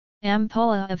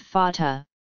Ampulla of Vater,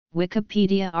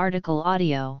 Wikipedia article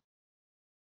audio.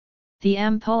 The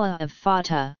ampulla of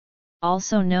Vater,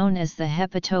 also known as the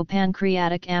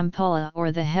hepatopancreatic ampulla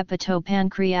or the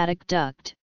hepatopancreatic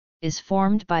duct, is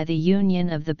formed by the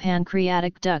union of the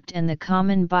pancreatic duct and the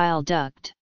common bile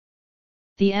duct.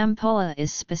 The ampulla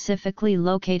is specifically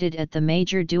located at the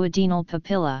major duodenal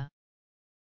papilla.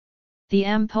 The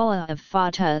ampulla of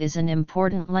Vater is an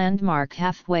important landmark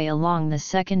halfway along the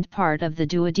second part of the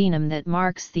duodenum that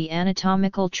marks the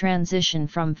anatomical transition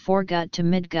from foregut to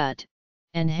midgut,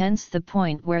 and hence the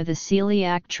point where the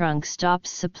celiac trunk stops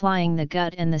supplying the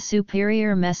gut and the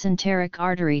superior mesenteric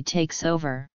artery takes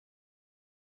over.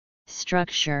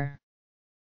 Structure.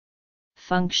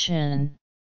 Function.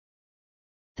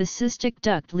 The cystic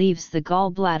duct leaves the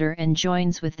gallbladder and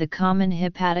joins with the common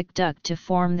hepatic duct to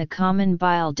form the common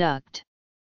bile duct.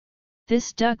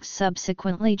 This duct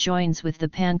subsequently joins with the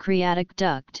pancreatic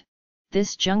duct.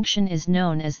 This junction is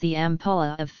known as the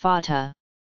ampulla of Vater.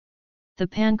 The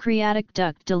pancreatic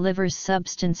duct delivers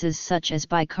substances such as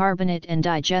bicarbonate and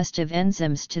digestive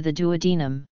enzymes to the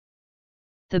duodenum.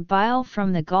 The bile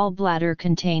from the gallbladder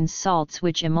contains salts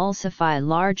which emulsify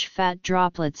large fat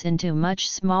droplets into much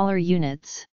smaller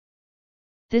units.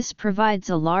 This provides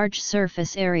a large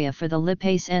surface area for the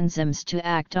lipase enzymes to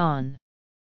act on.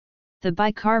 The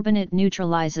bicarbonate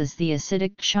neutralizes the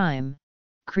acidic chyme,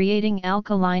 creating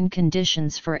alkaline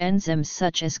conditions for enzymes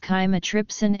such as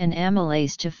chymotrypsin and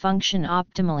amylase to function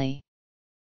optimally.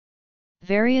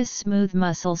 Various smooth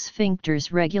muscle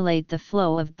sphincters regulate the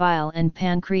flow of bile and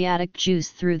pancreatic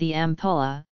juice through the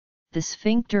ampulla, the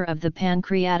sphincter of the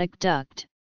pancreatic duct,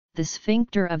 the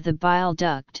sphincter of the bile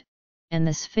duct, and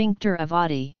the sphincter of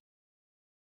Oddi.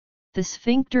 The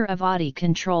sphincter of Oddi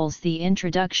controls the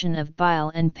introduction of bile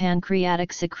and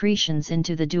pancreatic secretions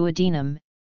into the duodenum,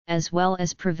 as well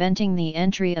as preventing the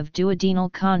entry of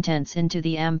duodenal contents into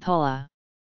the ampulla.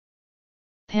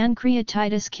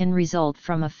 Pancreatitis can result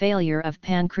from a failure of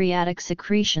pancreatic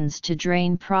secretions to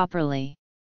drain properly.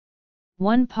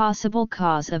 One possible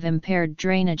cause of impaired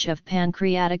drainage of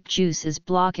pancreatic juice is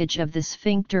blockage of the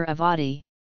sphincter of Oddi.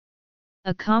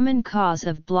 A common cause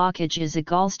of blockage is a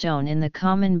gallstone in the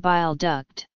common bile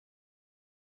duct.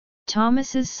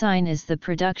 Thomas's sign is the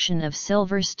production of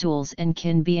silver stools and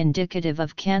can be indicative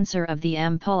of cancer of the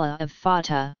ampulla of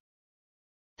Vater.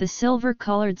 The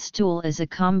silver-colored stool is a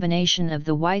combination of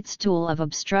the white stool of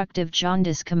obstructive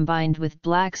jaundice combined with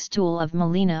black stool of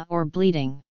melena or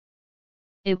bleeding.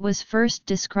 It was first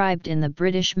described in the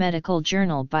British Medical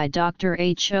Journal by Dr.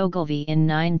 H. Ogilvie in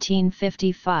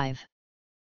 1955.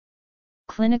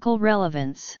 Clinical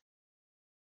relevance.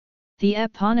 The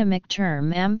eponymic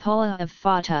term ampulla of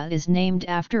Vater is named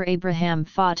after Abraham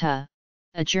Vater,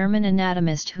 a German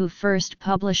anatomist who first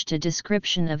published a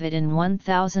description of it in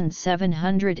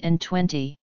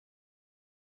 1720.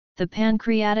 The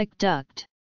pancreatic duct.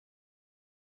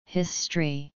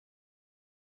 History.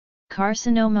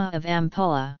 Carcinoma of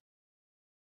ampulla.